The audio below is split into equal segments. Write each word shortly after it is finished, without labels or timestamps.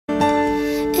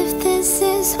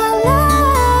is what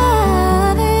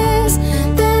love is,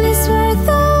 then it's worth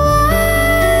the while.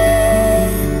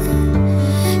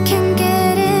 Can't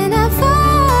get enough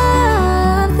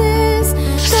of this,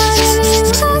 but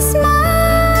it was mine.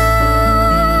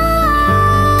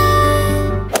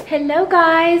 Hello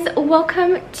guys,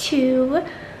 welcome to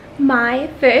my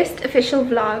first official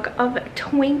vlog of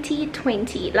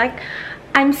 2020. Like,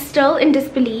 I'm still in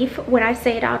disbelief when I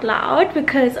say it out loud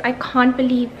because I can't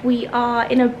believe we are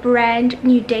in a brand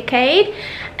new decade,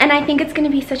 and I think it's going to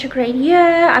be such a great year.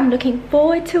 I'm looking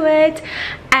forward to it,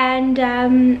 and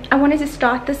I wanted to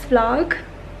start this vlog,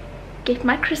 get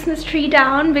my Christmas tree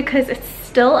down because it's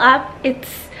still up.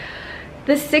 It's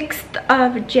the 6th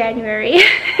of January.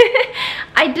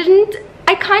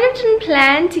 I kind of didn't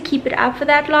plan to keep it up for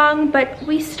that long, but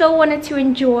we still wanted to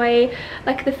enjoy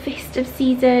like the festive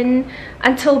season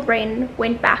until Bren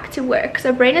went back to work.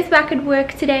 So Bren is back at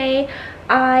work today.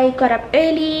 I got up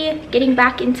early, getting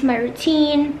back into my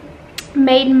routine,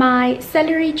 made my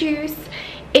celery juice.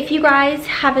 If you guys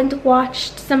haven't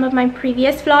watched some of my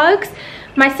previous vlogs,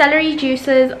 my celery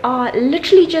juices are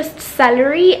literally just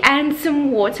celery and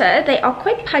some water. They are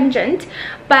quite pungent,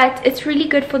 but it's really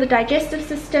good for the digestive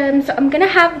system. So I'm gonna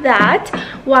have that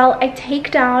while I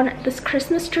take down this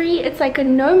Christmas tree. It's like a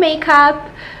no makeup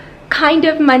kind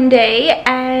of Monday,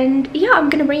 and yeah, I'm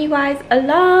gonna bring you guys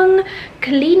along,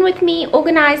 clean with me,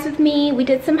 organize with me. We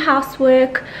did some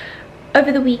housework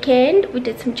over the weekend. We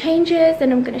did some changes,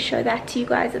 and I'm gonna show that to you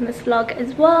guys in this vlog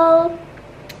as well.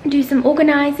 Do some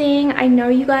organizing. I know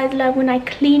you guys love when I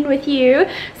clean with you,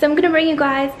 so I'm gonna bring you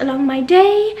guys along my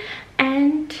day.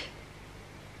 And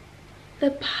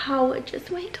the power just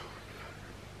went off.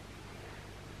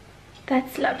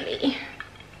 That's lovely.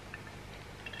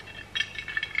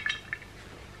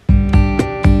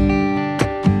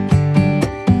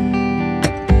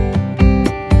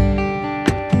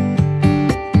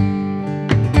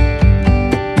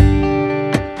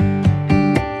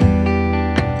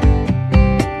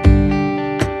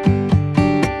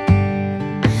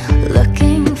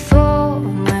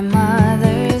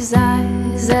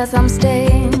 As I'm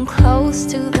staying close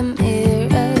to the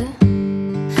mirror,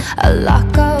 a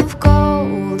lock of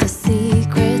gold, a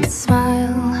secret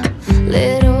smile,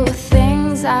 little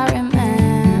things I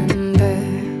remember.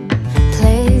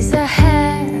 Place a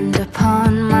hand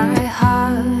upon my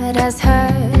heart as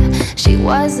her, she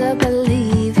was a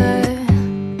believer.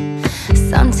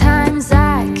 Sometimes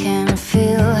I can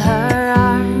feel her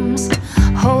arms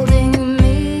holding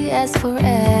me as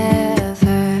forever.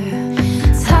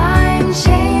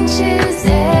 Changes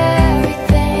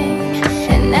everything,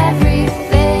 and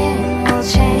everything will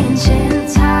change in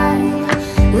time.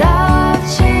 Love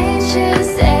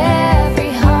changes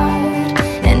every heart,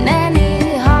 and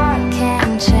any heart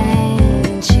can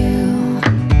change you.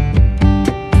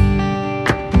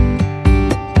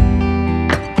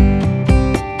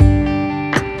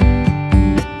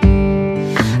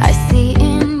 I see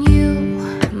in you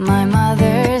my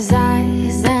mother's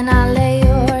eyes, and I lay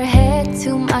your head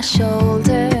to my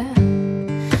shoulder.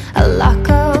 A lock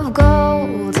of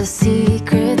gold, a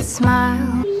secret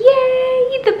smile.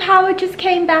 Yay! The power just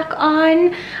came back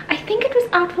on. I think it was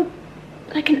out for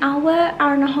like an hour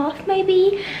and a half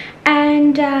maybe,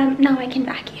 and now I can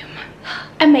vacuum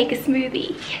and make a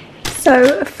smoothie.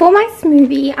 So for my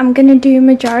smoothie, I'm gonna do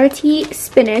majority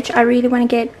spinach. I really want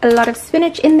to get a lot of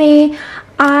spinach in there.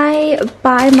 I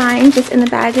buy mine just in the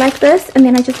bag like this, and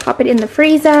then I just pop it in the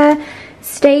freezer.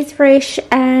 Stays fresh,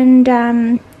 and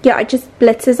yeah, it just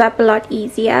blitzes up a lot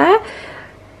easier.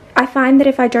 I find that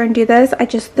if I don't do this, I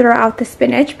just throw out the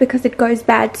spinach because it goes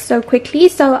bad so quickly.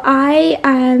 So I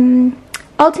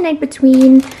alternate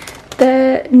between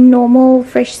the normal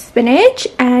fresh spinach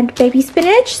and baby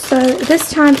spinach. So this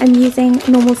time I'm using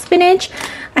normal spinach.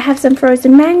 I have some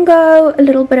frozen mango, a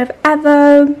little bit of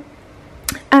avo.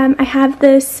 I have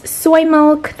this soy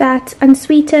milk that's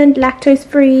unsweetened, lactose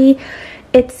free.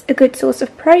 It's a good source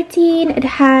of protein. It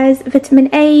has vitamin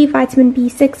A, vitamin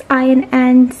B6, iron,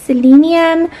 and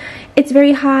selenium. It's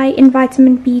very high in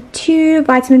vitamin B2,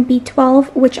 vitamin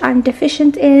B12, which I'm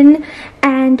deficient in,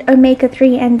 and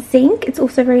omega-3 and zinc. It's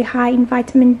also very high in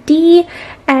vitamin D,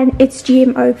 and it's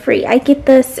GMO free. I get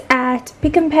this at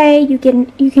Pick n Pay. You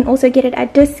can also get it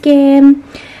at Dis-Chem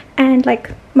and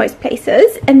like most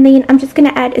places. And then I'm just going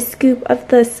to add a scoop of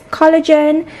this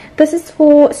collagen. This is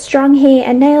for strong hair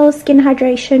and nails, skin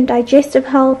hydration, digestive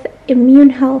health, immune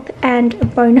health,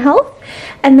 and bone health.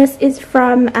 And this is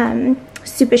from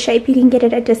Super Shape. You can get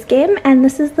it at Dis-Chem, and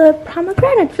this is the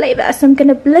pomegranate flavor. So I'm going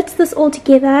to blitz this all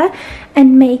together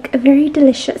and make a very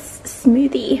delicious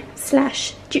smoothie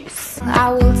slash juice.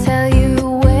 I will tell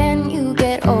you when you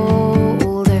get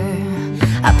older,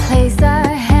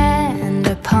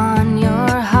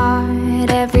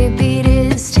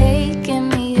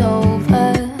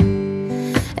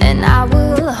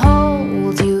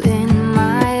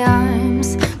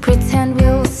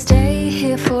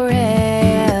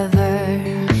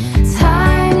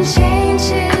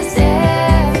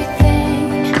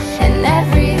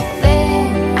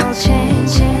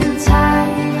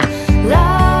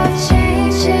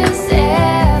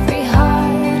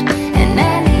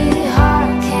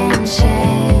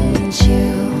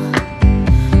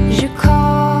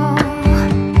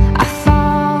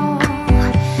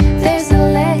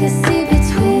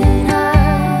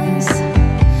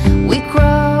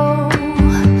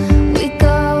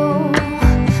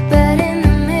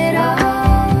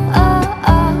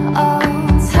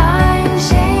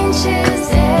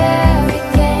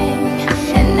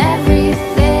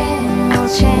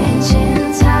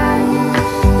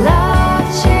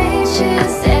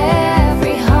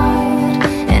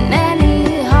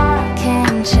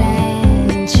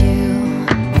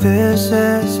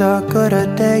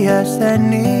 as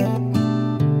any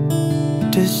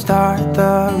to start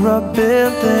the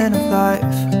rebuilding of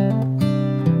life.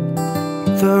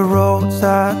 The roads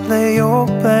that lay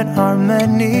open are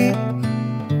many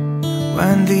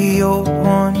when the old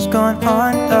one's gone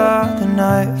under the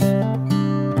knife.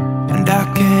 And I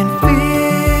can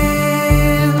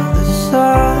feel the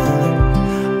sun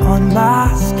on my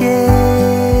skin,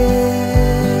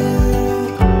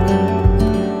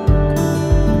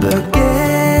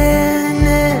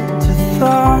 beginning to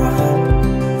thaw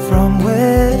from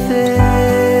within.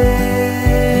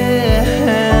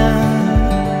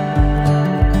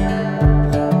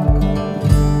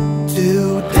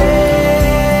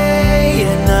 Today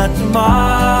and not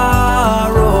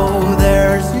tomorrow,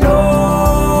 there's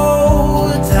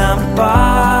no time to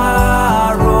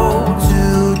borrow.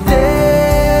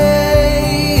 Today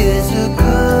is a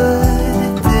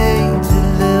good day to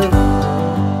live.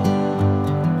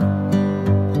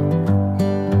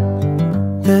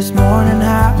 This morning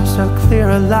has a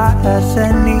clearer light as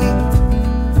any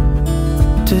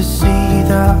to see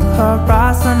the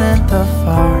horizon in the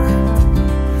far.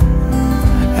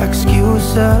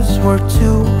 Excuses were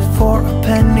 2 for a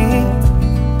penny,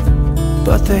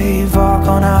 but they've all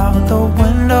gone out the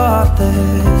window of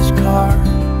this car.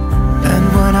 And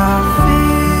when I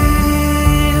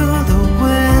feel the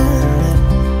wind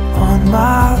on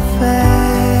my face,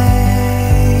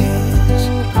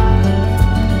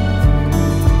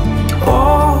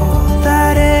 all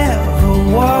that ever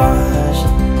was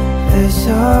is a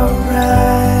wreck.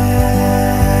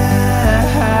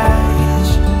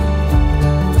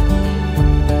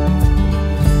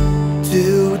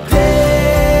 Today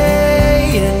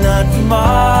and not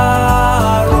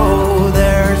tomorrow,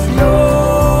 there's no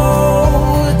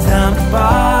time to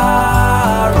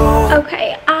borrow. Okay,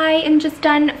 I am just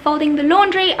done folding the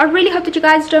laundry. I really hope that you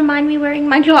guys don't mind me wearing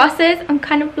my glasses. I'm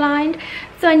kind of blind,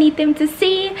 so I need them to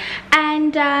see.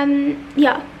 And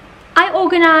yeah, I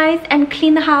organize and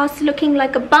clean the house looking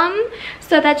like a bum,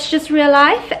 so that's just real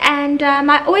life. And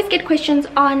I always get questions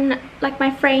on like my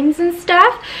frames and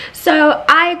stuff, so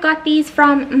I got these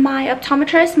from my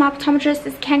optometrist. My optometrist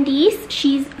is Candice.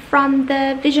 She's from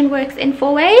the Vision Works in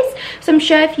 4 Ways, so I'm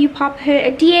sure if you pop her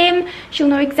a DM, she'll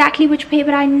know exactly which pair,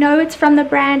 but I know it's from the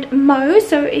brand 𝘠𝘁,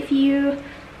 so if you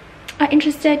are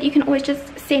interested, you can always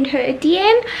just send her a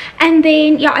DM. And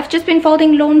then yeah, I've just been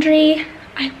folding laundry.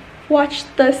 I watched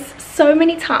this so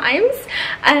many times.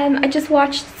 I just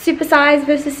watched Super Size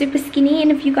versus Super Skinny,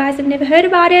 and if you guys have never heard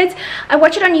about it, I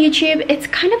watch it on YouTube. It's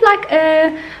kind of like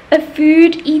a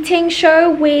food eating show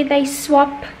where they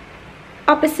swap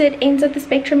opposite ends of the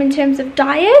spectrum in terms of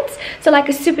diets, so like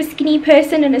a super skinny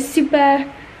person and a super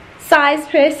size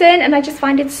person, and I just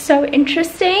find it so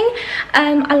interesting.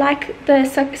 I like the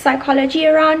psychology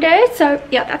around it, so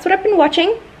yeah, that's what I've been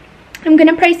watching. I'm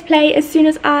gonna press play as soon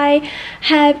as I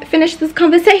have finished this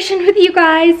conversation with you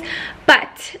guys.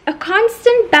 But a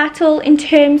constant battle in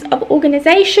terms of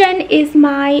organization is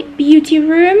my beauty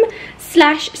room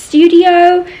slash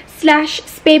studio slash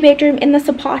spare bedroom in this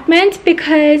apartment,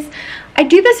 because I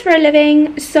do this for a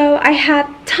living. So I have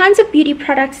tons of beauty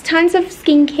products, tons of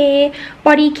skincare,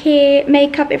 body care,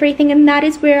 makeup, everything, and that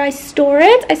is where I store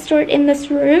it. I store it in this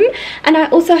room, and I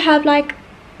also have like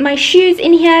my shoes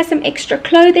in here, some extra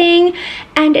clothing,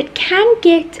 and it can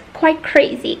get quite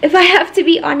crazy if I have to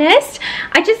be honest.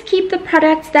 I just keep the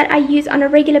products that I use on a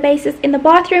regular basis in the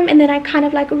bathroom, and then I kind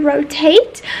of like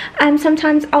rotate.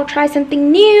 Sometimes I'll try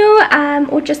something new,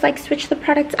 or just like switch the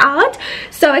products out.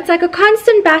 So it's like a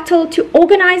constant battle to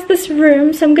organize this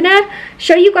room. So I'm gonna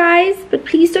show you guys, but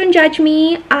please don't judge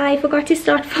me. I forgot to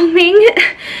start filming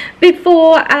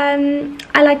before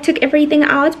I like took everything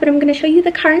out, but I'm gonna show you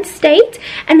the current state,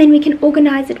 and then we can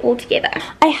organize it all together.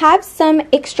 I have some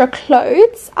extra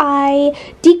clothes. I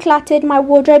decluttered my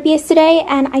wardrobe yesterday,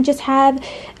 and I just have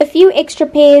a few extra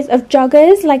pairs of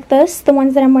joggers like this, the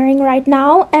ones that I'm wearing right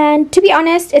now. And to be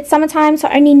honest, it's summertime, so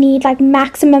I only need like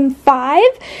maximum 5.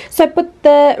 So I put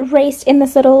the rest in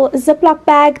this little Ziploc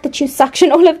bag that you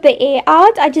suction all of the air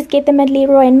out. I just get them at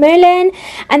Leroy and Merlin.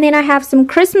 And then I have some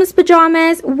Christmas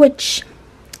pajamas, which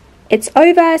it's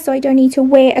over, so I don't need to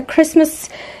wear a Christmas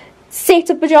set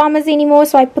of pajamas anymore,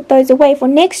 so I put those away for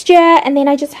next year. And then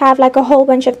I just have like a whole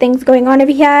bunch of things going on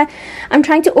over here. I'm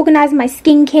trying to organize my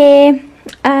skincare,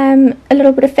 a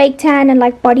little bit of fake tan and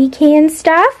like body care and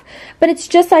stuff, but it's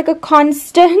just like a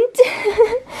constant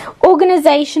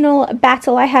organizational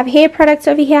battle. I have hair products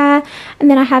over here,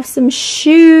 and then I have some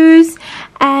shoes,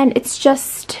 and it's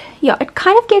just, yeah, it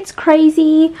kind of gets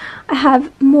crazy. I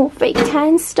have more fake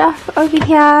tan stuff over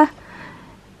here,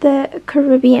 the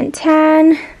Caribbean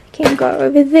tan can go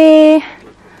over there,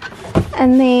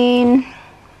 and then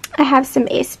I I have some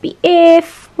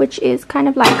SPF, which is kind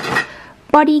of like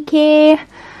body care.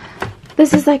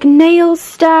 This is like nail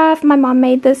stuff. My mom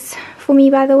made this for me,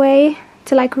 by the way,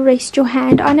 to like rest your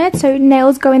hand on it. So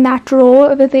nails go in that drawer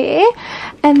over there.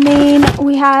 And then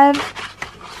we have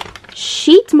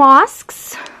sheet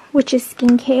masks, which is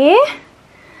skincare,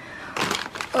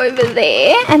 over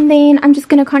there. And then I'm just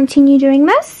going to continue doing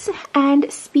this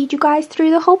and speed you guys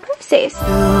through the whole process.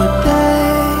 Today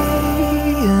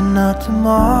and not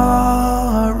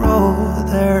tomorrow,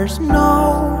 there's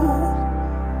no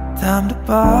time to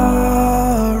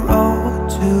borrow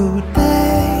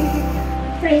today.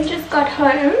 Friend just got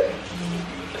home,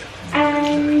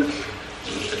 and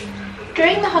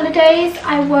during the holidays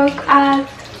I woke up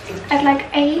at like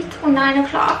 8 or 9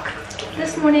 o'clock.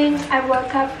 This morning I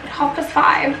woke up at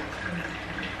 5:30,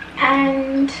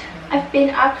 and I've been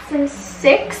up since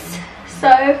 6,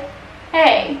 so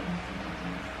hey.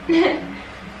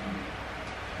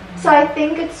 So I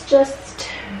think it's just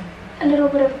a little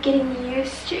bit of getting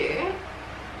used to.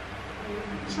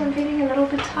 So I'm feeling a little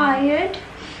bit tired.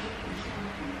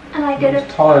 And I did a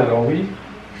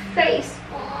face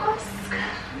mask.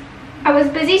 I was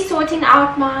busy sorting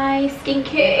out my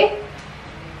skincare,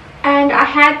 and I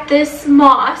had this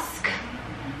mask.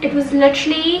 It was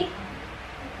literally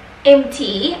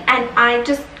empty, and I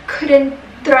just couldn't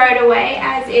throw it away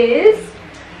as is.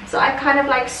 So I kind of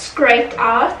like scraped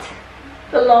out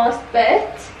the last bit,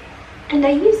 and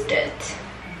I used it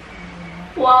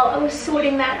while I was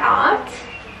sorting that out.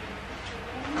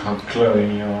 Can't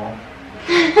clean you off.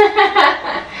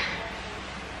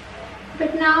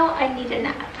 But now I need a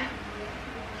nap.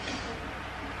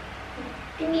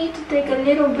 I need to take a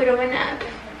little bit of a nap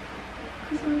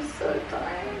because I'm so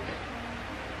tired.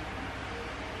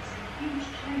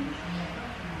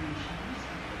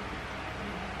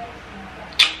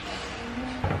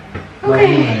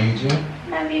 Okay,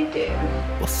 love you too.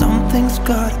 Well, something's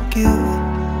gotta give.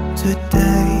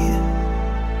 Today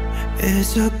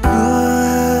is a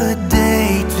good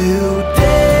day. Today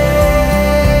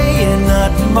and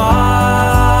not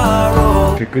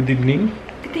tomorrow. Okay, good evening.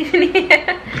 Good evening.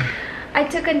 I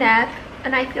took a nap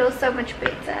and I feel so much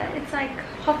better. It's like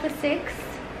 6:30.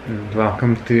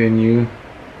 Welcome to a new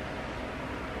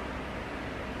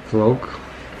vlog.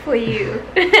 For you.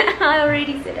 I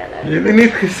already said hello. Jy het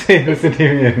net gesê dis nie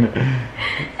meer.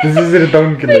 Dis is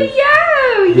redonkel. Vir jou!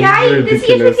 Jy, dis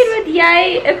die eerste keer wat jy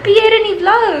appear in die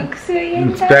vlog. So jy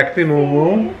It's back to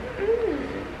normal.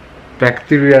 Back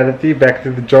to reality, back to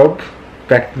the job,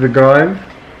 back to the grind.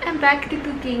 And back to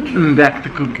cooking. Back to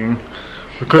cooking.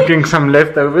 We're cooking some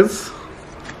leftovers.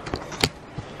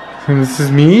 So this is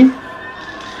me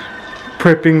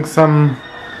prepping some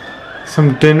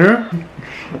dinner.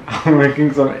 I'm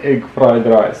making some egg fried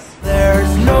rice.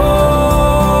 There's no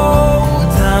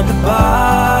time to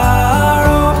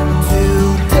borrow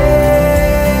today.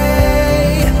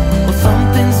 Well,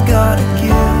 something's gotta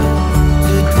give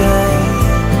today.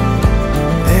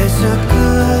 It's a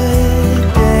good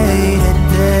day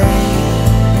today.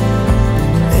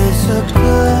 It's a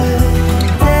good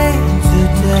day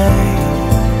today.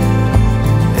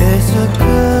 It's a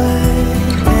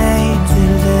good day to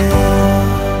live.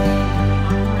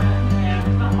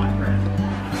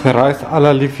 Rice à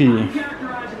la liefie.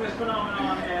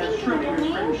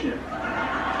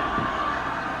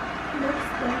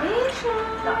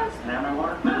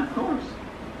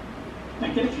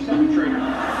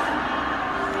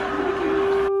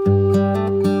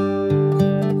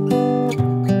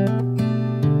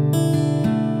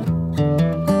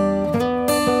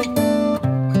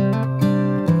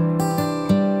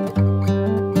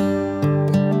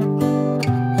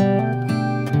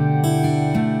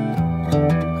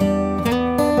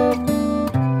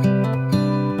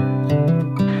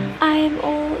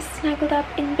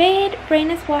 Brain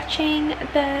is watching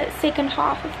the second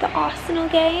half of the Arsenal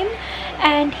game,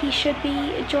 and he should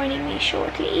be joining me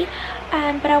shortly.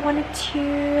 But I wanted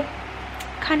to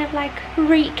kind of like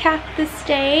recap this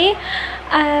day.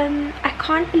 I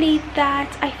can't believe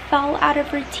that I fell out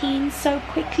of routine so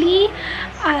quickly,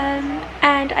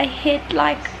 and I hit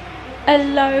like a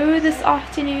low this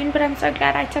afternoon, but I'm so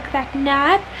glad I took that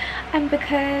nap.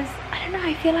 Because I don't know,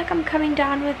 I feel like I'm coming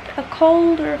down with a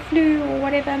cold or a flu or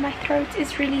whatever. My throat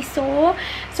is really sore,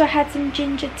 so I had some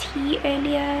ginger tea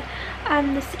earlier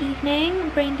this evening.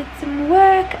 Brain did some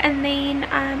work, and then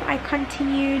I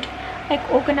continued like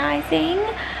organizing,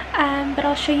 but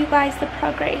I'll show you guys the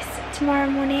progress tomorrow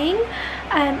morning.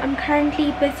 I'm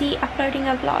currently busy uploading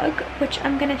a vlog, which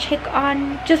I'm gonna check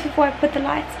on just before I put the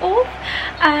lights off,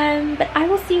 but I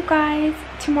will see you guys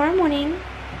tomorrow morning,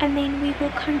 and then we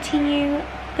will continue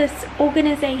this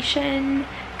organization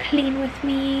clean with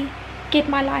me, get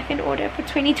my life in order for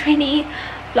 2020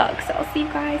 vlog. So I'll see you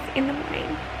guys in the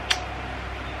morning.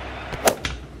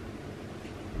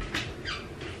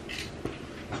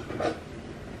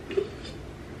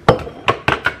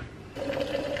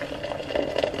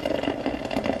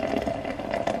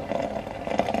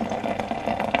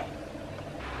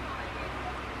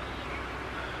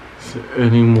 It's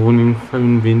early morning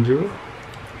phone video.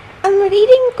 I'm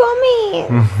reading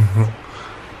comments.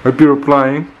 Hope you're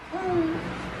replying.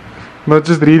 Not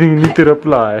just reading, you need to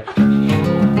reply.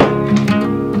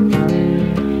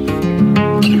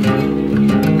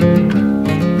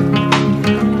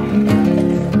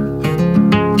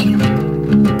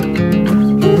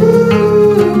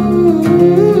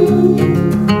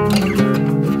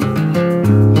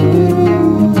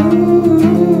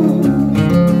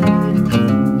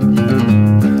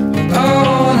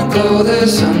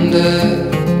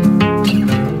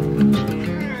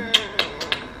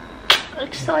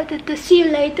 Excited to see you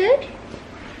later.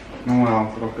 Well,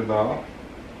 crocodile.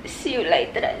 See you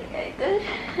later, alligator.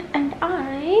 And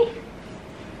I'm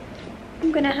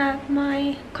gonna have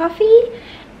my coffee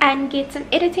and get some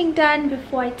editing done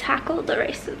before I tackle the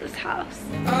rest of this house.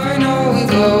 I know we're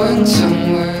going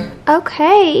somewhere.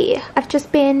 Okay, I've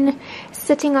just been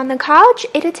sitting on the couch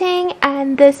editing,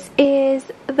 and this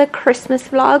is the Christmas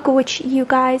vlog, which you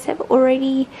guys have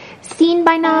already seen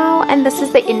by now, and this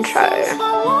is the intro.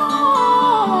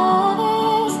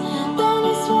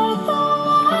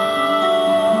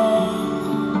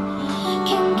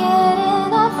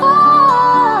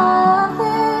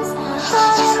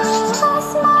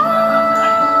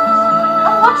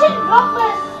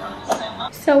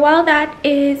 So while that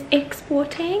is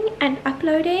exporting and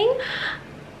uploading,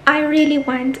 I really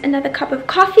want another cup of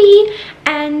coffee,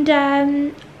 and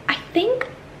I think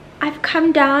I've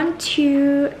come down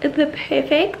to the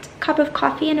perfect cup of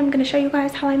coffee, and I'm going to show you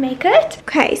guys how I make it.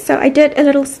 Okay, so I did a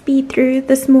little speed through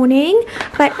this morning,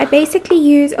 but I basically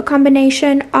use a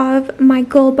combination of my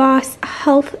Girl Boss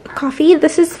Health coffee.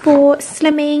 This is for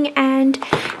slimming and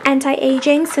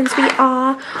anti-aging, since we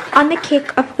are on the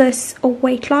kick of this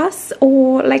weight loss,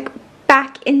 or like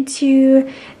back into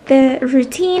the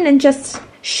routine and just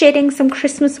shedding some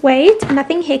Christmas weight.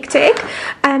 Nothing hectic,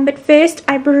 but first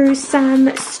I brew some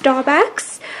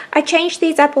Starbucks. I change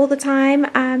these up all the time.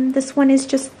 This one is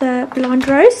just the blonde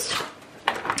roast,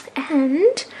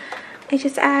 and I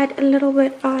just add a little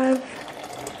bit of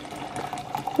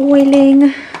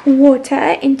boiling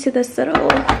water into this little,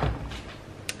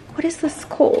 what is this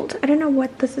called? I don't know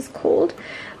what this is called,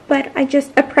 but I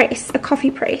just, a coffee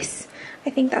press, I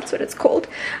think that's what it's called.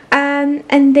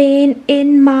 And then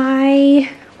in my,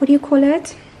 what do you call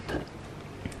it,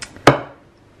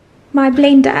 my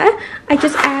blender, I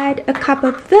just add a cup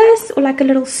of this, or like a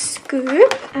little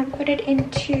scoop, and put it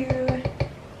into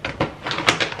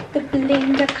the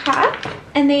blender cup.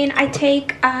 And then I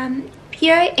take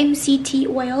pure MCT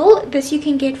oil. This you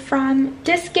can get from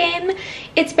𝘱𝘪𝘥𝘦𝘥.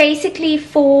 It's basically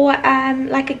for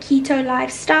like a keto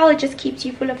lifestyle. It just keeps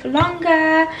you fuller for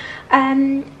longer,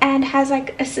 and has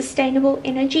like a sustainable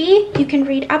energy. You can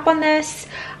read up on this.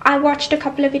 I watched a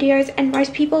couple of videos, and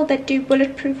most people that do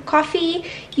bulletproof coffee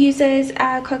uses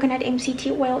coconut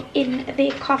MCT oil in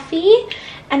their coffee.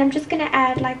 And I'm just gonna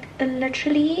add like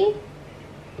literally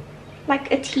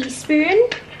like a teaspoon,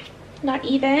 not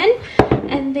even,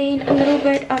 and then a little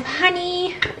bit of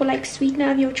honey, or like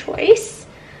sweetener of your choice.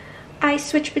 I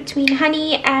switch between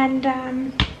honey and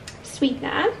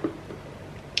sweetener.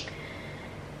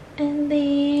 And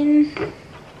then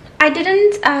I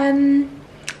didn't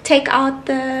take out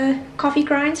the coffee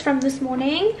grinds from this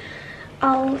morning.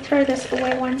 I'll throw this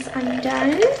away once I'm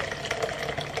done.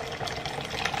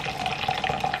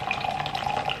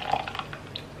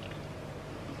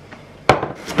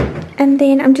 And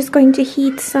then I'm just going to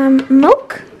heat some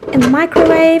milk in the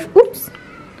microwave. Oops.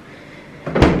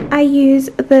 I use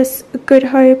this Good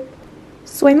Hope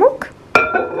soy milk.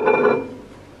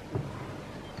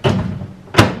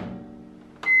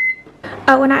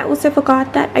 Oh, and I also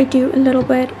forgot that I do a little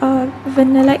bit of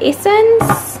vanilla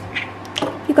essence.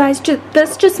 You guys,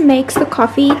 this just makes the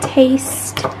coffee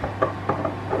taste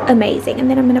amazing. And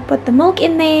then I'm going to put the milk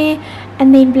in there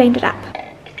and then blend it up.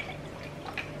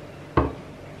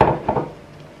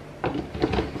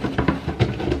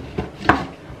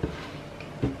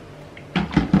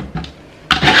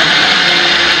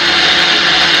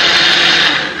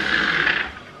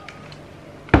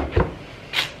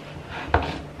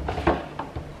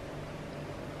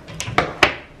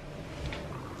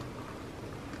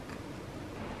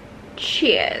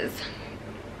 Cheers.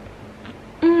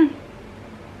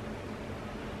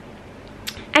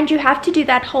 and you have to do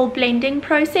that whole blending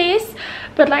process,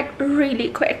 but like really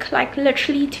quick, like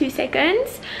literally 2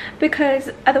 seconds,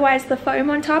 because otherwise the foam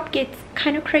on top gets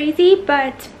kind of crazy,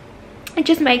 but it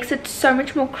just makes it so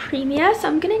much more creamier. So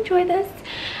I'm gonna enjoy this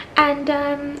and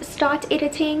start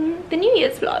editing the New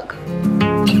Year's vlog.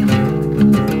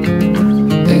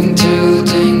 Into the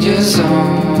danger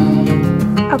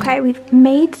zone. Okay, we've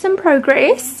made some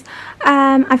progress.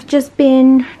 I've just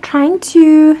been trying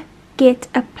to get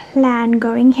a plan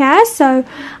going here. So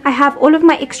I have all of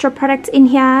my extra products in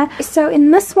here. So in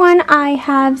this one I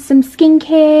have some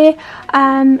skincare,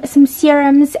 some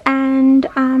serums, and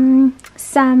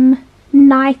some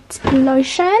night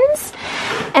lotions.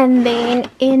 And then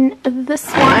in this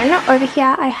one over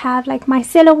here I have like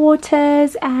micellar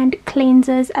waters and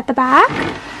cleansers at the back.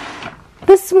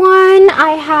 This one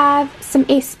I have some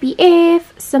SPF,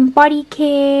 some body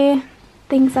care,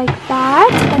 things like that.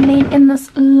 And then in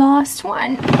this last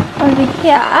one over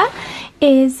here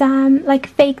is like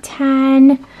fake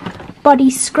tan, body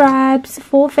scrubs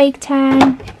for fake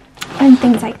tan, and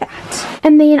things like that.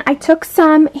 And then I took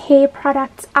some hair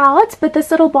products out, but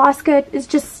this little basket is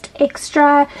just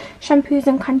extra shampoos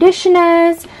and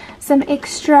conditioners, some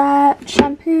extra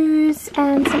shampoos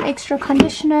and some extra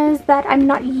conditioners that I'm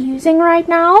not using right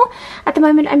now. At the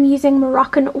moment I'm using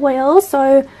Moroccan oil,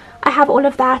 so I have all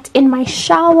of that in my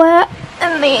shower.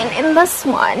 And then in this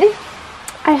one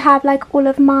I have like all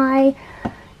of my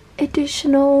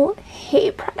additional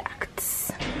hair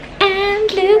products.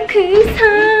 And look who's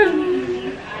home.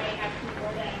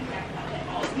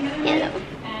 Hello.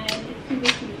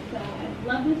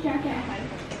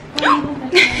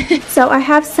 So I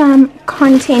have some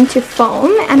content to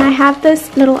film, and I have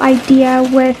this little idea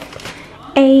with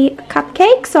a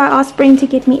cupcake. So I asked Bryn to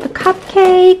get me a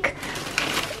cupcake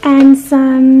and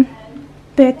some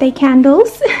birthday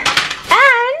candles.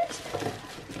 And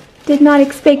did not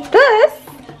expect this.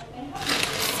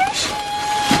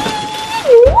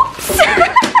 Whoops.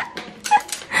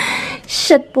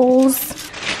 Shitballs.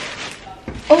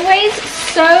 Always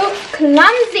so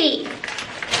clumsy.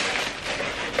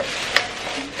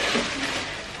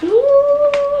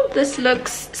 Ooh, this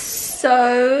looks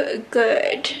so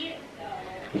good.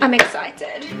 I'm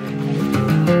excited.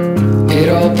 It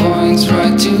all points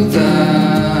right to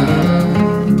that.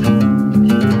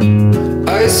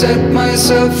 I set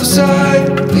myself aside,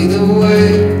 lead the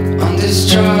way on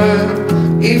this trial.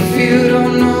 If you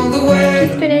don't know the way. I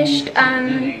finished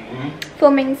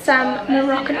filming some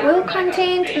Moroccan oil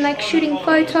content and like shooting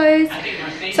photos.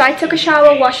 So I took a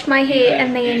shower, washed my hair,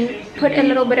 and then put a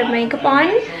little bit of makeup on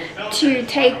to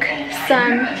take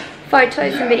some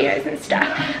photos and videos and stuff.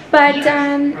 But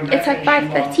it's like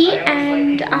 5:30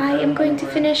 and I am going to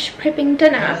finish prepping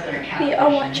dinner. We are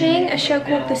watching a show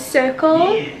called The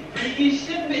Circle.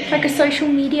 It's like a social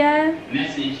media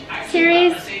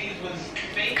series.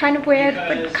 It's kind of weird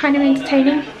but kind of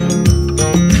entertaining.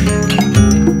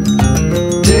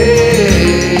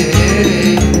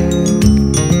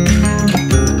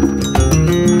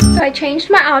 So I changed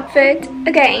my outfit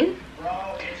again.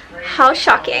 How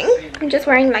shocking. I'm just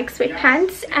wearing like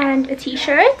sweatpants and a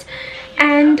t-shirt,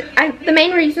 and the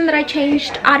main reason that I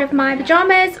changed out of my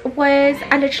pajamas was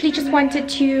I literally just wanted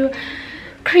to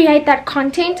create that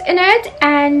content in it,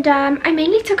 and I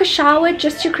mainly took a shower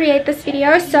just to create this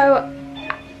video. So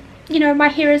you know, my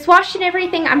hair is washed and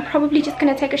everything. I'm probably just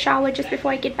going to take a shower just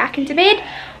before I get back into bed,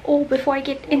 or before I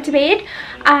get into bed.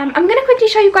 I'm going to quickly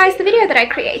show you guys the video that I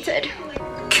created.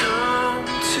 Come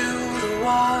to the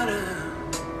water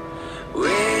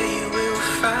where you will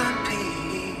find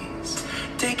peace.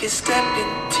 Take a step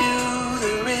into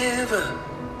the river,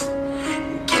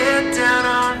 get down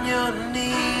on your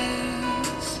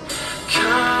knees.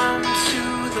 Come to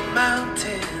the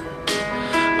mountain,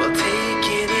 we'll take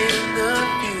it in the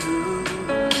view.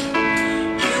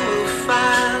 You will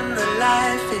find that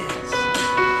life is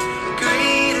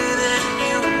greater than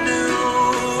you knew.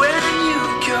 When you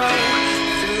go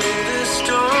through the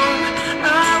storm,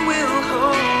 I will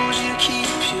hold you,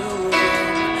 keep you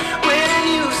warm. When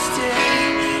you stay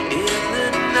in the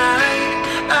night,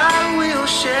 I will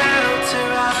shelter,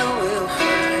 I will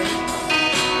fight,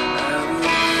 I will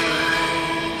fight.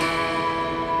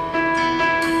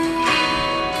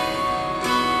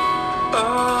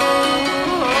 Oh.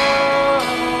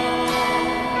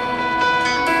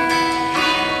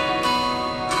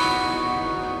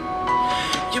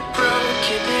 You're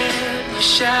broken and you're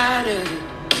shattered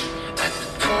at the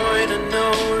point of no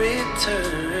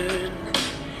return.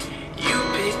 You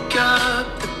pick up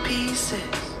the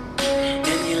pieces and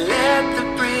you let the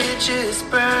bridges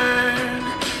burn.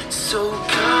 So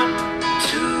come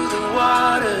to the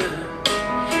water,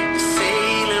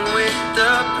 sailing with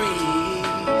the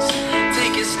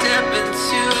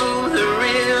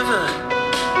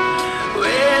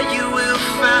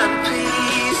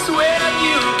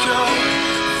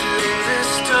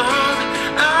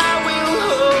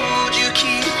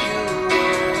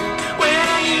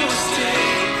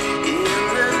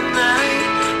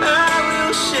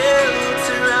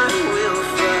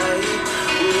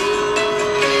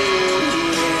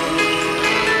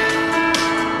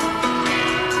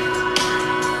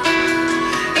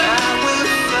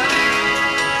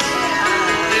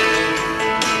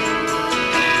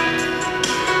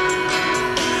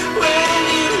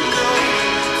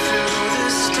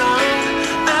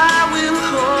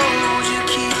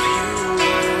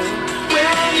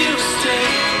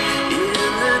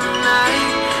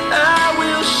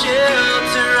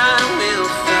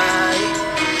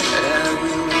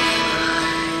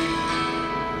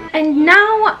And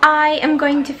now I am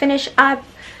going to finish up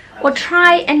or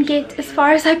try and get as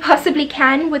far as I possibly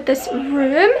can with this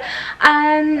room.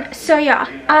 So yeah,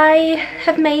 I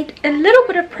have made a little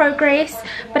bit of progress,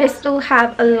 but I still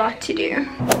have a lot to do.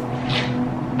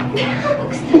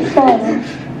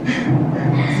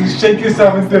 Shake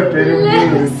yourself into a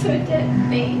bed. So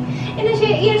dirty. En als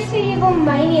je eerst zei je wil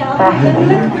mij niet helpen, dan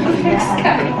lukt me niks.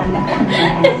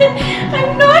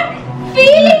 I'm not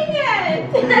feeling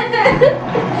it.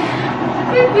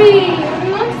 Baby, I'm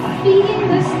not feeling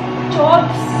this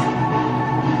jobs.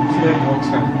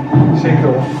 Shake it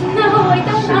off. No, I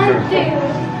don't want to.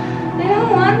 I don't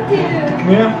want to.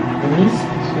 Yeah, please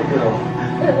shake it off.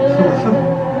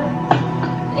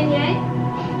 En jij?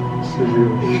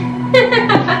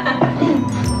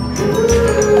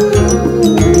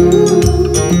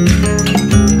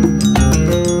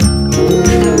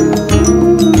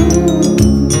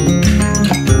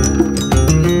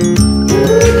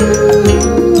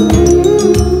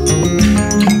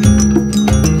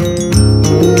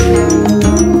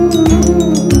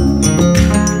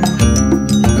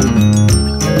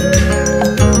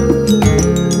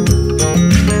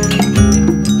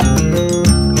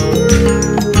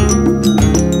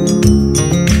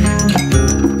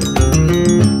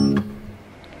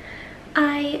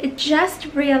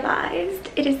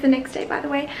 It is the next day, by the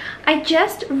way. I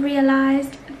just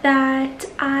realized that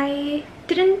I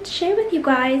didn't share with you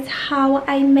guys how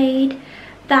I made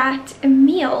that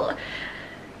meal.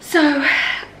 So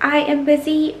I am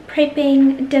busy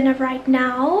prepping dinner right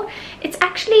now. It's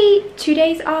actually 2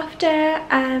 days after,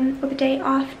 or the day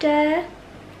after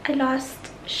I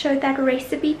last showed that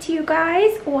recipe to you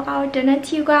guys, or our dinner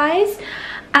to you guys.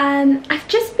 I've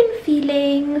just been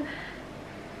feeling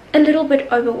a little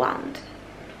bit overwhelmed.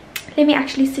 Let me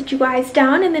actually sit you guys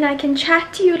down and then I can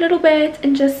chat to you a little bit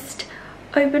and just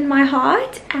open my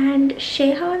heart and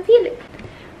share how I'm feeling.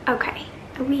 Okay,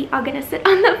 we are gonna sit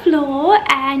on the floor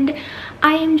and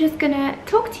I am just gonna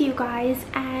talk to you guys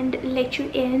and let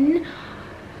you in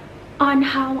on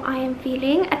how I am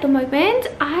feeling at the moment.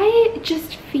 I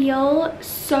just feel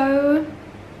so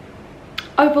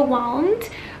overwhelmed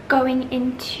going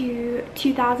into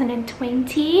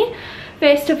 2020.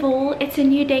 First of all, it's a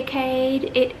new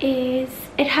decade.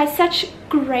 It has such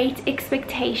great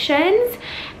expectations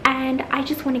and I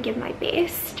just want to give my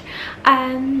best.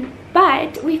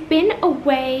 But we've been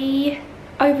away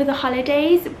over the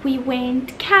holidays. We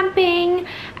went camping,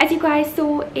 as you guys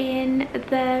saw in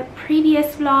the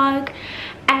previous vlog,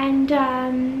 and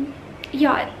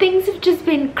yeah, things have just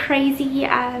been crazy.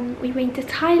 We went to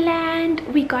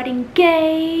Thailand, we got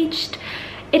engaged.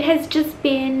 It has just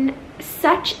been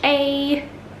such a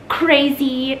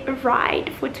crazy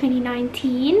ride for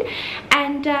 2019,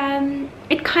 and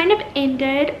it kind of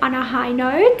ended on a high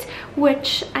note,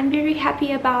 which I'm very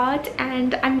happy about,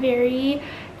 and I'm very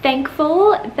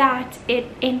thankful that it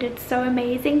ended so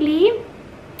amazingly.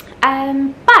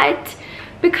 But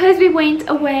because we went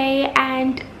away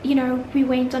and, you know, we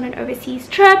went on an overseas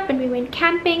trip and we went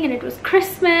camping and it was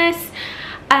Christmas,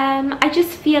 I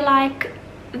just feel like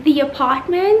the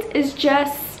apartment is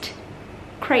just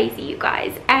crazy, you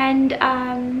guys, and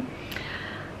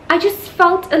I just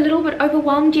felt a little bit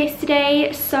overwhelmed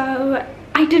yesterday, so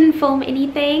I didn't film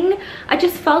anything. I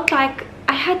just felt like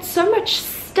I had so much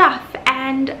stuff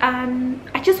and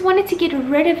I just wanted to get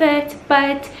rid of it,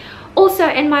 but also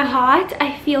in my heart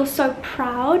I feel so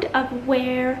proud of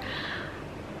where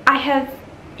I have,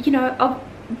 you know, of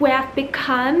where I've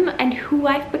become and who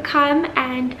I've become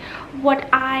and what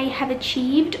I have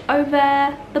achieved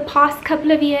over the past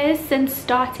couple of years since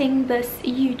starting this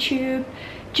YouTube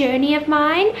journey of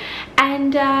mine.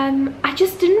 And I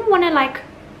just didn't want to like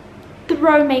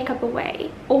throw makeup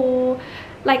away or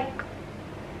like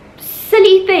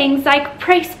silly things like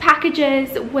price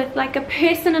packages with like a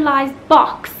personalized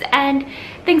box and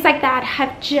things like that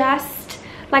have just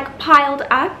like piled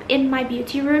up in my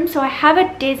beauty room. So I have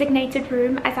a designated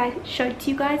room, as I showed to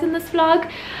you guys in this vlog,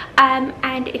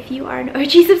 and if you are an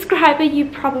OG subscriber you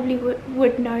probably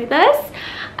would know this,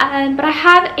 but I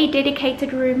have a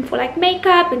dedicated room for like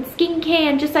makeup and skincare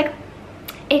and just like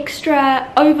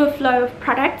extra overflow of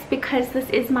products because this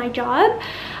is my job.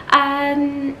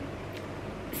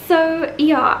 So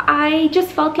yeah, I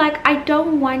just felt like I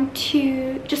don't want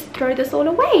to just throw this all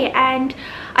away, and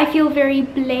I feel very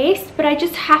blessed, but I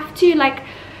just have to, like,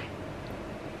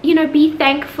 you know, be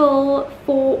thankful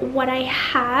for what I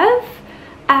have,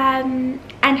 and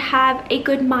have a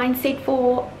good mindset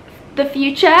for the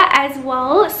future as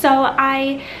well. So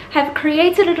I have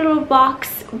created a little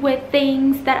box with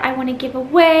things that I want to give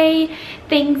away,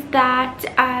 things that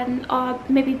are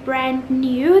maybe brand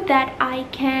new that I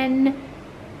can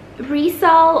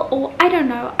resell, or I don't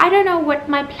know what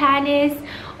my plan is.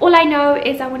 All I know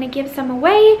is I want to give some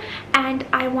away, and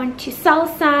I want to sell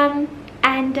some,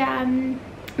 and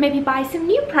maybe buy some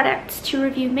new products to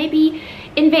review, maybe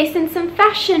invest in some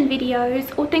fashion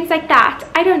videos or things like that.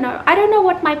 I don't know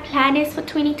what my plan is for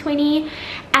 2020,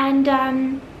 and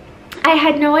I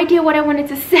had no idea what I wanted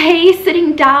to say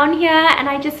sitting down here, and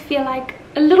I just feel like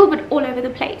a little bit all over the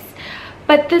place.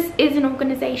 But this is an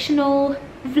organizational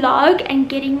vlog and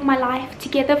getting my life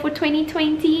together for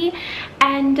 2020,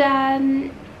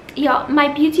 and yeah, my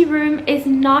beauty room is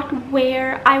not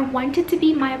where I want it to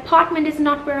be. My apartment is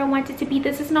not where I want it to be.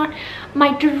 This is not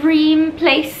my dream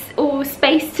place or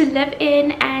space to live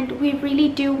in, and we really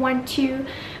do want to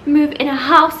move in a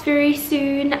house very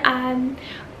soon.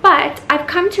 But I've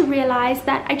come to realize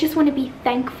that I just want to be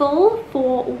thankful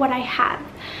for what I have,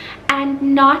 and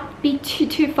not be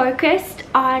too focused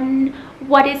on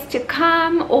what is to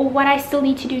come, or what I still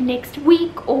need to do next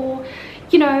week, or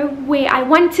you know, where I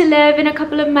want to live in a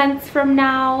couple of months from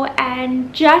now,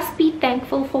 and just be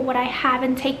thankful for what I have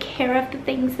and take care of the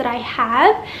things that I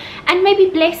have, and maybe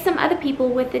bless some other people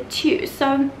with it too.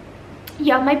 So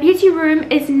yeah, my beauty room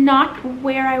is not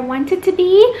where I want it to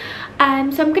be.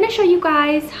 So I'm going to show you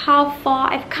guys how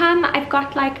far I've come. I've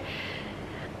got like,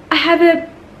 I have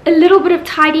a little bit of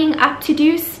tidying up to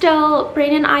do still.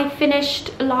 Brain and I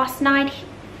finished last night.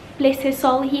 Bless his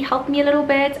soul, he helped me a little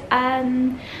bit.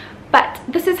 But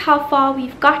this is how far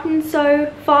we've gotten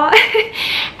so far.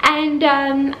 And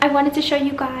I wanted to show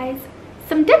you guys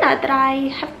some dinner that I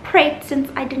have prepped,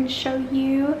 since I didn't show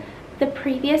you the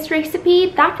previous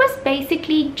recipe. That was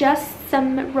basically just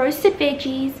some roasted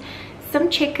veggies, some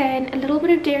chicken, a little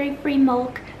bit of dairy-free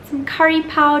milk, some curry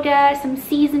powder, some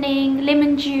seasoning,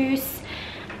 lemon juice,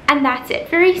 and that's it.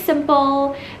 Very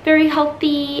simple, very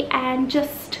healthy, and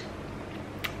just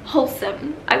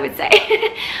wholesome, I would say.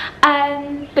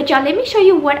 But yeah, let me show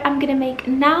you what I'm gonna make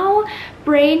now.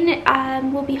 Brain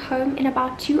will be home in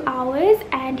about 2 hours,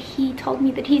 and he told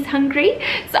me that he's hungry,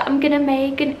 so I'm gonna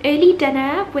make an early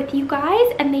dinner with you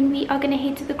guys, and then we are gonna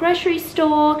head to the grocery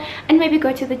store and maybe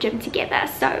go to the gym together.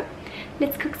 So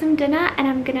let's cook some dinner, and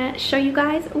I'm gonna show you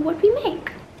guys what we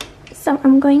make. So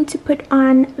I'm going to put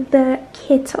on the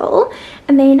kettle,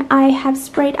 and then I have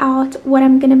sprayed out what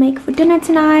I'm gonna make for dinner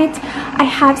tonight. I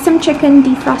have some chicken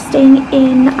defrosting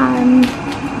in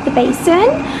the basin.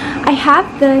 I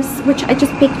have this, which I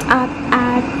just picked up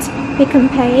at Pick n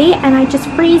Pay, and I just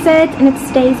freeze it, and it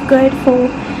stays good for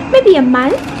maybe a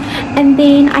month. And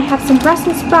then I have some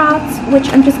Brussels sprouts,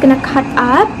 which I'm just gonna cut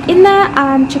up in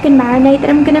the chicken marinade that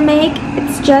I'm gonna make.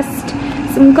 It's just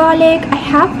some garlic. I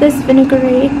have this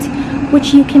vinaigrette,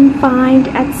 which you can find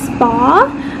at Spar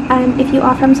if you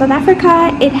are from South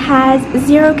Africa. It has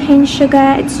 0 cane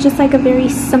sugar. It's just like a very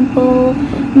simple,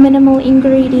 minimal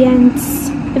ingredients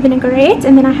vinaigrette.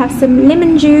 And then I have some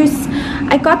lemon juice.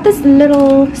 I got this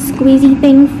little squeezy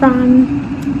thing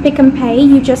from Pick n Pay.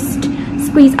 You just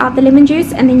squeeze out the lemon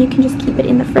juice, and then you can just keep it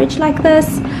in the fridge like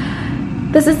this.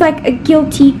 This is like a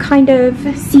guilty kind of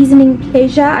seasoning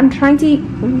pleasure. I'm trying to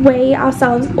weigh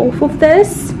ourselves off of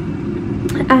this.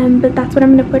 But that's what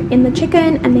I'm going to put in the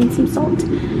chicken, and then some salt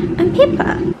and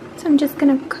pepper. So I'm just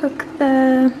going to cook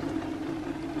the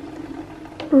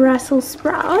Brussels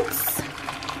sprouts,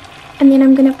 and then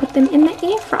I'm going to put them in the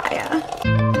air fryer.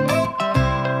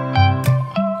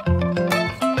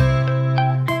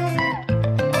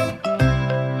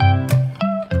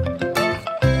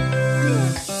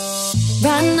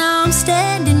 Right now I'm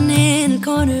standing in a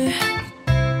corner.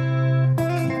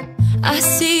 I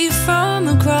see you from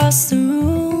across the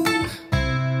room.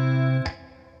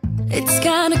 It's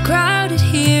kinda crowded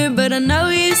here, but I know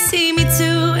you see me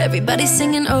too. Everybody's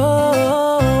singing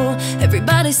oh,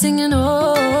 everybody's singing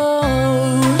oh.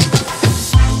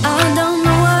 I don't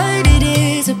know what it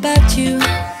is about you.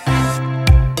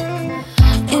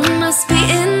 It must be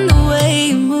in the way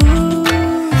you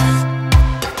move.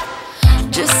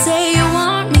 Just say you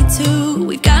want me to.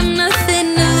 We've got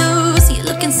nothing to lose. You're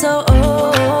looking so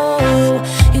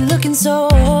you're looking so.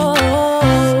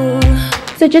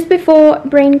 So just before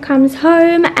Brain comes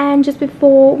home, and just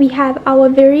before we have our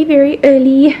very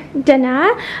early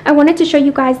dinner, I wanted to show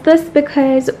you guys this,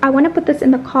 because I want to put this in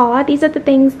the car. These are the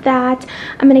things that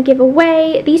I'm going to give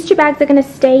away. These 2 bags are going to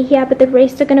stay here, but the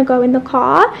rest are going to go in the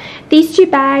car. These 2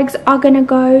 bags are going to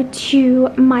go to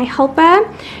my helper.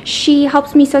 She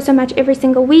helps me so much every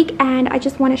single week, and I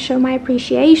just want to show my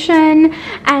appreciation,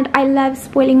 and I love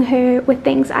spoiling her with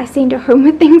things. I send her home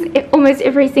with things almost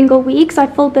every single week. So I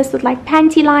filled this with like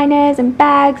panty liners and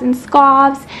bags and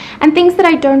scarves and things that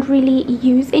I don't really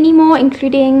use anymore,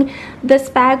 including this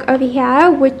bag over here,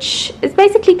 which is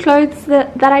basically clothes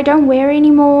that I don't wear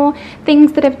anymore,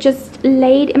 things that have just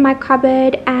laid in my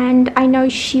cupboard and I know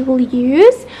she will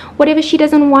use. Whatever she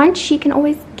doesn't want, she can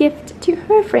always gift to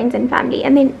her friends and family.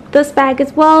 And then this bag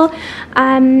as well,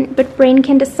 but Bren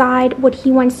can decide what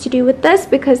he wants to do with this,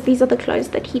 because these are the clothes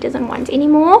that he doesn't want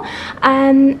anymore.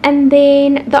 And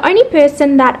then the only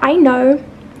person that I know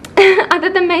other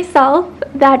than myself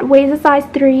that wears a size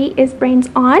 3 is Bren's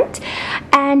aunt,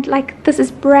 and like this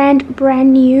is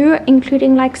brand new,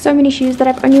 including like so many shoes that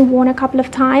I've only worn a couple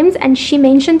of times. And she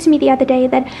mentioned to me the other day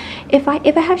that if I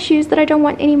ever have shoes that I don't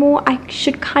want anymore, I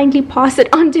should kindly pass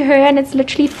it on to her, and it's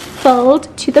literally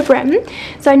filled to the brim,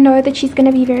 so I know that she's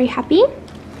going to be very happy.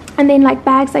 And then like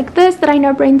bags like this that I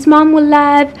know Bren's mom will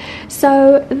love,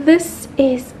 so this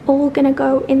is all gonna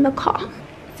go in the car.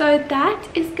 So that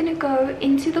is gonna go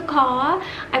into the car.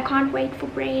 I can't wait for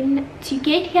Bren to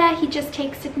get here. He just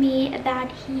texted me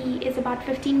that he is about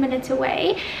 15 minutes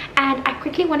away, and I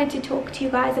quickly wanted to talk to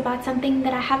you guys about something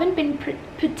that I haven't been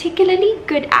particularly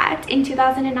good at in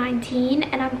 2019,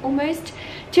 and I'm almost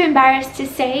too embarrassed to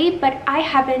say, but I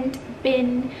haven't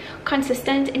been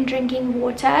consistent in drinking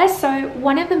water. So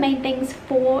one of the main things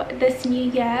for this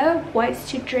new year was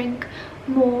to drink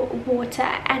more water,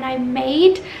 and I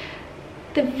made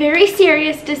the very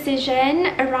serious decision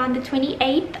around the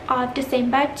 28th of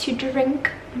December to drink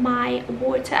my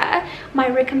water, my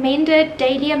recommended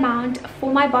daily amount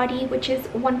for my body, which is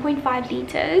 1.5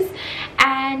 liters,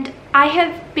 and I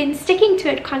have been sticking to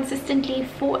it consistently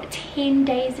for 10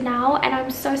 days now, and I'm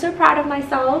so proud of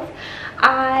myself.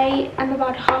 I am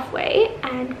about halfway,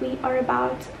 and we are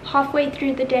about halfway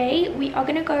through the day. We are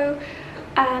gonna go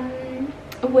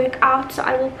work out, so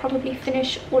I will probably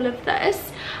finish all of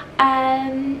this.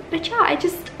 But yeah,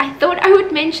 I thought I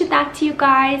would mention that to you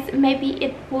guys. Maybe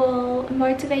it will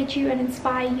motivate you and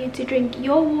inspire you to drink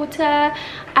your water.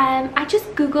 I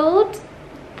just googled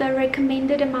the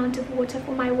recommended amount of water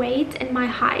for my weight and my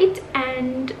height,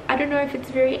 and I don't know if it's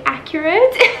very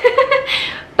accurate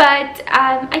but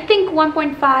I think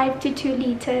 1.5 to 2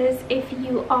 liters if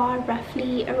you are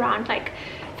roughly around like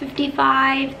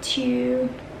 55 to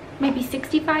maybe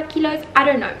 65 kilos. I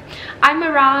don't know. I'm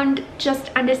around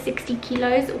just under 60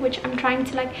 kilos, which I'm trying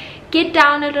to like get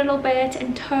down a little bit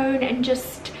and tone and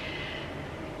just,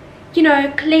 you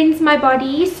know, cleanse my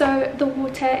body. So the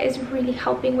water is really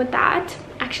helping with that.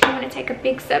 Actually, I'm going to take a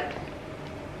big sip.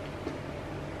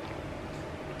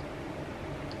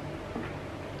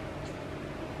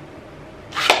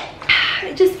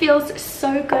 It just feels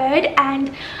so good,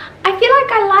 and I feel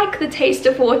like I like the taste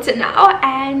of water now,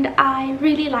 and I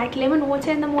really like lemon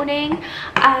water in the morning,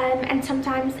 and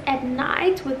sometimes at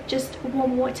night with just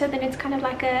warm water. Then it's kind of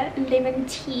like a lemon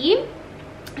tea.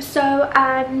 So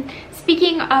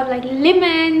speaking of like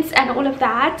lemons and all of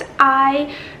that,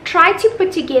 I tried to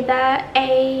put together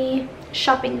a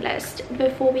shopping list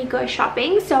before we go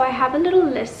shopping. So I have a little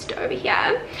list over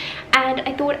here, and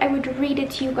I thought I would read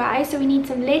it to you guys. So we need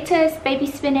some lettuce, baby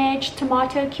spinach,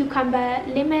 tomato, cucumber,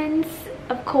 lemons,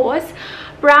 of course,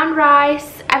 brown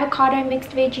rice, avocado,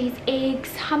 mixed veggies, eggs,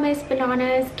 hummus,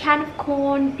 bananas, can of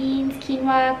corn, beans,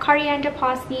 quinoa, coriander,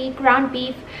 parsley, ground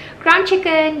beef, ground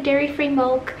chicken, dairy-free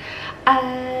milk,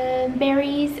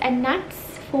 berries and nuts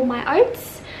for my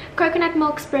oats, coconut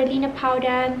milk, spirulina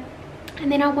powder.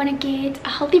 And then I want to get a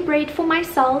healthy bread for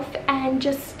myself and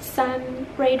just some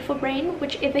bread for Bren,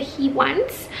 whichever he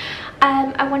wants.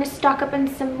 I want to stock up on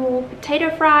some more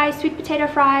potato fries, sweet potato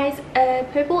fries,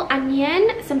 purple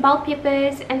onion, some bell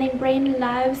peppers, and then Bren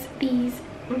loves these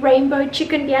rainbow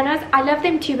chicken bienas. I love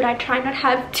them too, but I try not to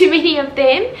have too many of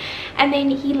them. And then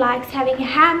he likes having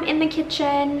ham in the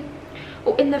kitchen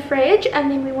or in the fridge, and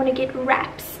then we want to get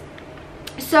wraps.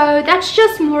 So that's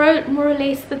just more or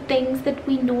less the things that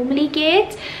we normally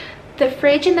get. The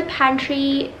fridge in the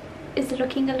pantry is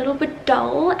looking a little bit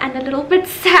dull and a little bit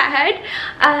sad,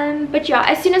 but yeah,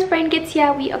 as soon as Bren gets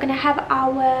here, we are gonna have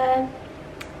our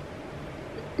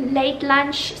late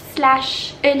lunch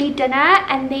 / early dinner,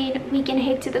 and then we can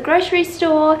head to the grocery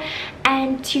store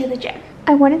and to the gym.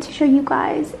 I wanted to show you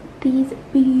guys these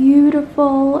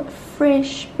beautiful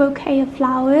fresh bouquet of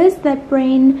flowers that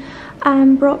Bren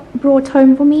brought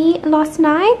home for me last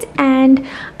night, and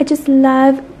I just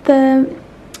love the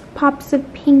pops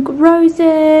of pink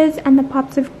roses and the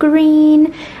pops of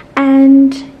green,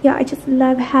 and yeah, I just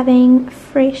love having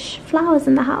fresh flowers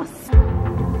in the house.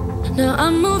 Now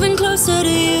I'm moving closer to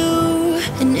you,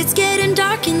 and it's getting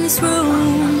dark in this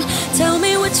room. Tell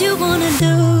me what you wanna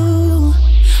do.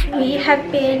 We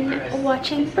have been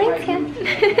watching Bren's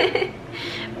here.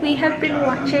 we have been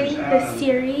watching this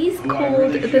series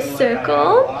called The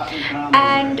Circle,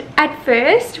 and at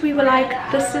first we were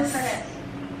like, this is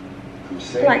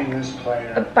like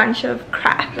a bunch of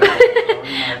crap.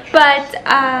 But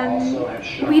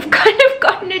we've kind of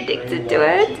gotten addicted to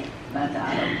it,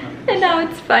 and now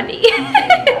it's funny.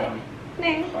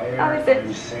 No, how is it?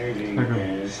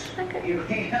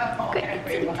 Okay.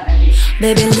 Good.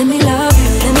 Baby, let me love you,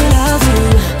 let me love you,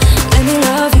 let me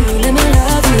love you, let me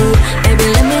love you. Baby,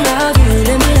 let me love you,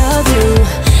 let me love you,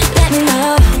 let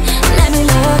me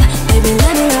love, baby,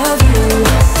 let me love you.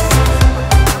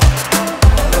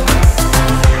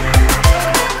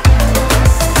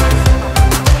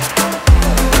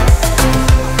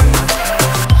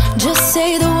 Just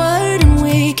say the word and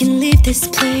we can leave this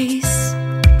place.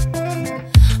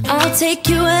 I'll take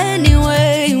you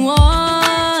anywhere you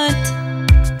want.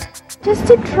 Just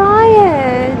to try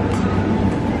it.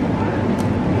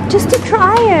 Just to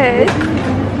try it.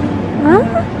 Huh?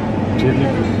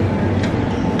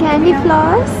 Candy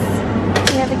floss.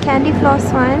 We have a candy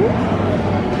floss one.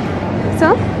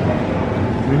 So?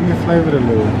 Bring the flavor a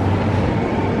little.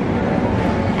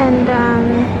 And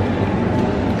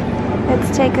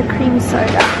let's take a cream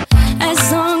soda.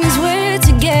 As long as we're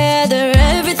together,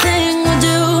 everything we'll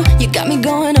do. You got me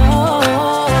going,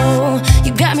 oh.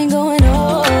 You got me going,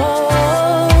 oh.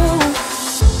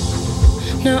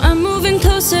 Now I'm moving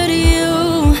closer to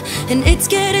you, and it's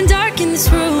getting dark in this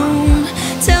room.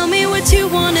 Tell me what you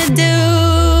wanna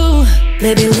do.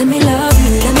 Baby, let me love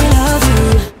you, let me love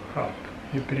you. Hop,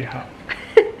 you're pretty hot.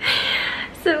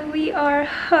 So we are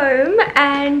home,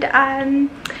 and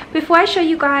before I show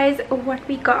you guys what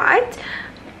we got,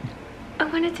 I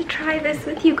wanted to try this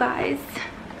with you guys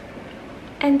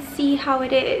and see how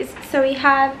it is. So we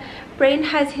have, Brain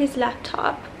has his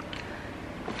laptop,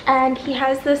 and he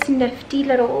has this nifty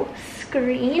little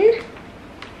screen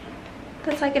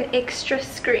that's like an extra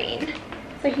screen.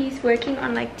 So he's working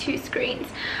on like 2 screens.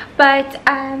 But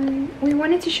we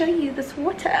wanted to show you this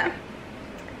water.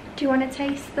 Do you want to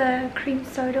taste the cream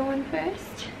soda one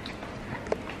first?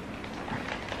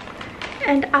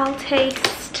 And I'll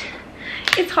taste,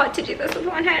 it's hard to do this with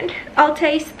one hand. I'll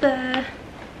taste the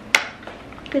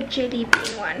jelly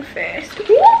bean one first.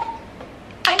 Ooh,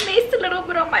 I messed a little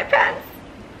bit on my pants.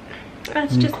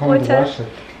 That's just water.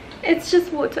 It's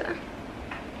just water.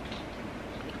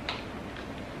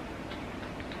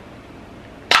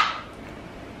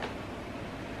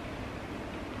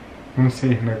 We'll see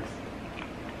next.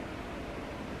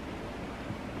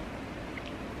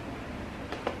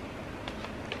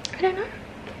 I don't know.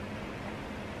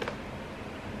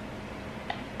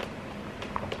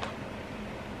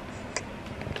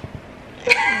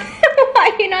 Why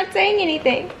are you not saying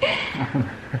anything?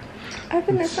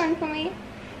 Open this one for me.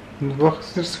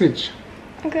 What's the switch?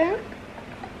 Okay.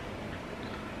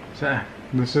 So,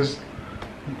 this is...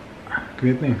 Ik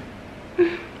weet niet.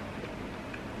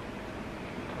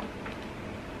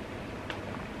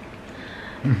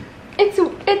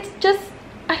 It's just,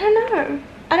 I don't know.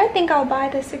 I don't think I'll buy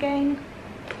this again.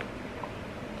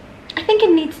 I think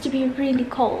it needs to be really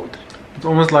cold. It's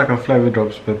almost like a flavor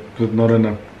drops, but with not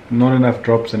enough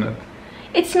drops in it.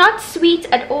 It's not sweet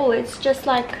at all. It's just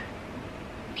like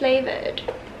flavored.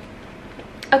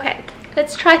 Okay,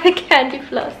 let's try the candy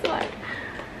floss one.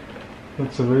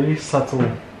 It's a very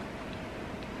subtle.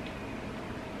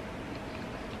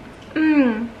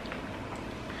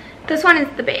 This one is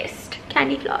the best.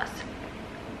 Candy floss.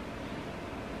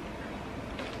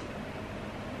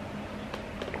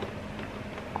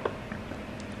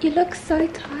 You look so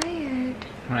tired.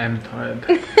 I am tired.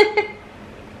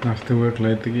 I have to work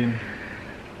late again.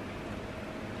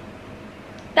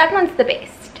 That one's the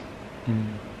best.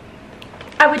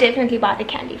 I would definitely buy the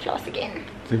candy floss again.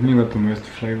 Definitely got the most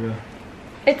flavor.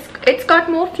 It's got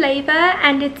more flavor,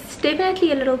 and it's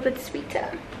definitely a little bit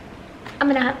sweeter. I'm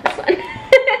gonna have this one.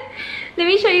 Let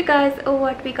me show you guys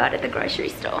what we got at the grocery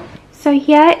store. So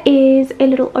here is a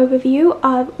little overview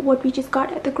of what we just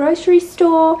got at the grocery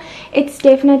store. It's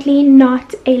definitely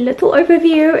not a little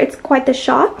overview, it's quite the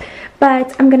shop,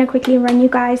 but I'm gonna quickly run you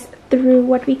guys through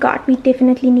what we got. We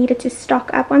definitely needed to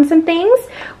stock up on some things.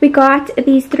 We got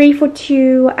these 3 for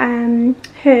 2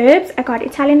 herbs. I got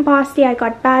Italian parsley, I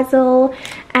got basil,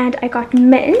 and I got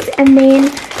mint. And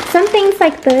then some things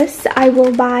like this I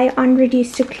will buy on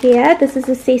Reduced to Clear. This is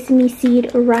a sesame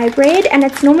seed rye bread, and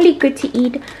it's normally good to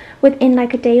eat within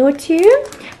like a day or 2.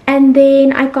 And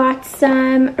then I got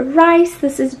some rice.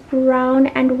 This is brown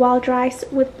and wild rice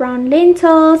with brown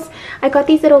lentils. I got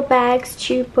these little bags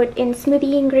to put in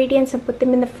smoothie ingredients and put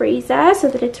them in the freezer so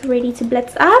that it's ready to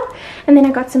blitz up. And then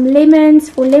I got some lemons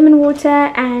for lemon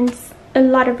water and a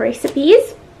lot of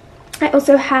recipes. I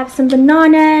also have some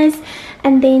bananas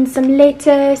and then some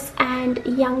lettuce and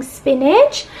young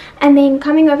spinach. And then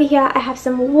coming over here I have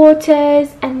some waters,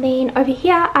 and then over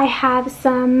here I have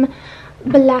some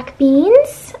black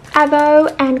beans,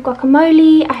 avo and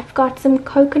guacamole. I've got some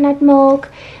coconut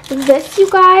milk. This, you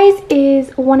guys, is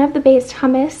one of the best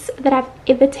hummus that I've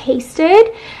ever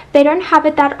tasted. They don't have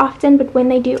it that often, but when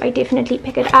they do, I definitely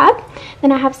pick it up.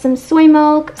 Then I have some soy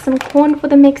milk, some corn for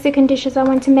the Mexican dishes I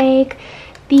want to make.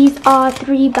 These are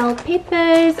 3 bell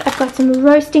peppers. I've got some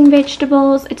roasting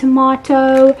vegetables, a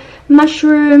tomato,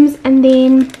 mushrooms, and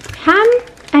then ham.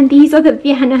 And these are the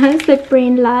Viennas that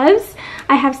Bren loves.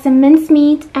 I have some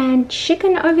mincemeat and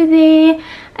chicken over there.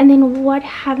 And then what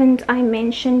haven't I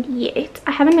mentioned yet?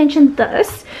 I haven't mentioned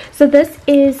this. So this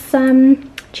is some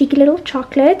cheeky little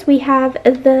chocolate. We have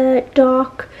the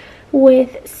dark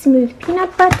with smooth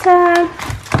peanut butter.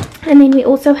 And then we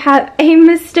also have a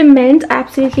Mr. Mint. I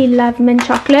absolutely love mint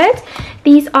chocolate.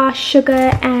 These are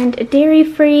sugar and dairy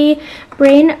free.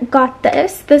 Bren got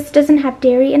this. This doesn't have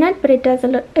dairy in it, but it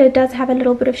does have a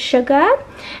little bit of sugar.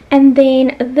 And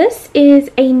then this is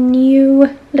a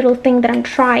new little thing that I'm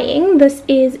trying. This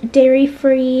is dairy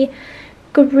free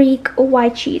Greek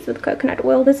white cheese with coconut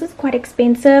oil. This is quite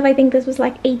expensive. I think this was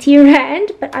like 80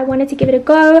 rand, but I wanted to give it a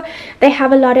go. They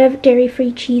have a lot of dairy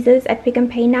free cheeses at Pick n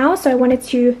Pay now, so I wanted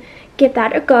to give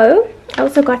that a go. I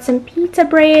also got some pita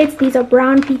breads. These are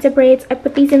brown pita breads. I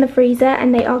put these in the freezer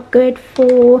and they are good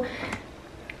for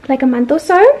like a month or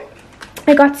so.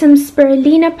 I got some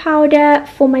spirulina powder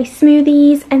for my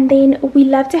smoothies, and then we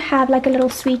love to have like a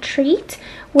little sweet treat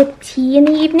with tea in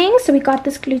the evening. So we got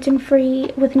this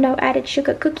gluten-free with no added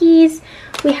sugar cookies.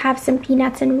 We have some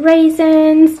peanuts and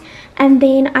raisins, and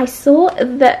then I saw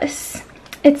this.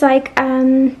 It's like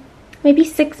maybe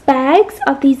 6 bags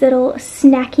of these little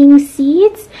snacking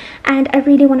seeds, and I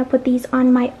really want to put these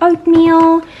on my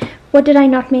oatmeal. What did I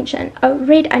not mention? Oh,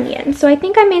 red onion. So I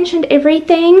think I mentioned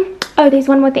everything. Oh, there's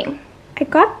one more thing. I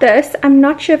got this. I'm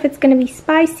not sure if it's going to be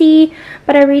spicy,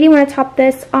 but I really want to top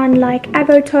this on like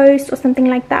avo toast or something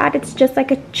like that. It's just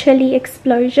like a chili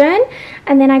explosion.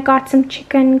 And then I got some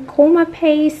chicken korma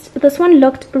paste. This one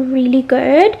looked really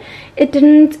good. It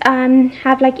didn't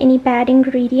have like any bad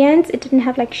ingredients. It didn't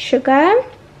have like sugar,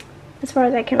 as far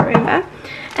as I can remember.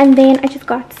 And then I just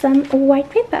got some white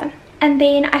pepper. And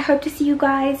then I hope to see you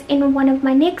guys in one of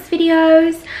my next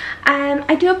videos.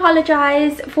 I do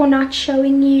apologize for not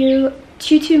showing you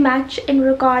too much in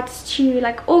regards to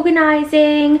like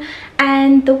organizing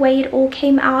and the way it all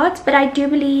came out, but I do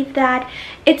believe that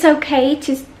it's okay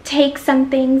to take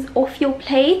some things off your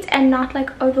plate and not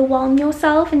like overwhelm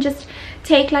yourself, and just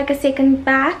take like a second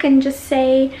back and just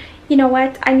say, you know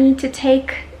what, I need to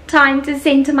take time to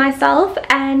center myself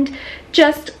and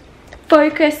just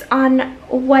focus on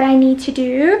what I need to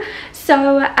do.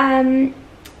 So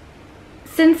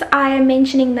since I am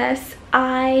mentioning this,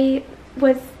 I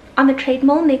was on the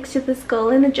treadmill next to this girl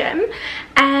in the gym,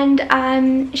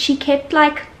 and she kept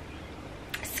like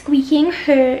squeaking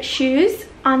her shoes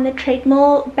on the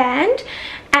treadmill band,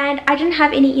 and I didn't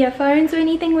have any earphones or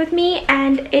anything with me,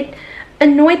 and it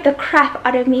annoyed the crap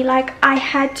out of me. Like, I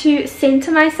had to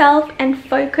center myself and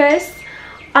focus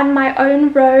on my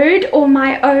own road or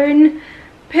my own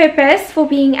purpose for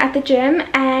being at the gym,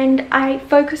 and I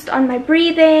focused on my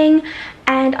breathing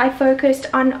and I focused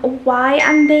on why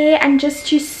I'm there, and just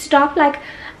to stop like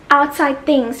outside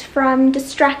things from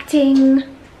distracting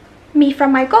me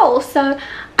from my goal. So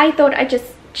I thought I'd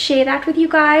just share that with you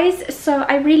guys. So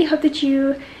I really hope that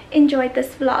you enjoyed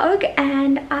this vlog,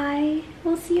 and I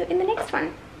will see you in the next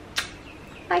one.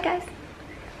 Bye guys.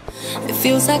 It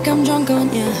feels like I'm drunk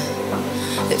on you.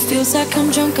 It feels like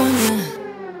I'm drunk on you.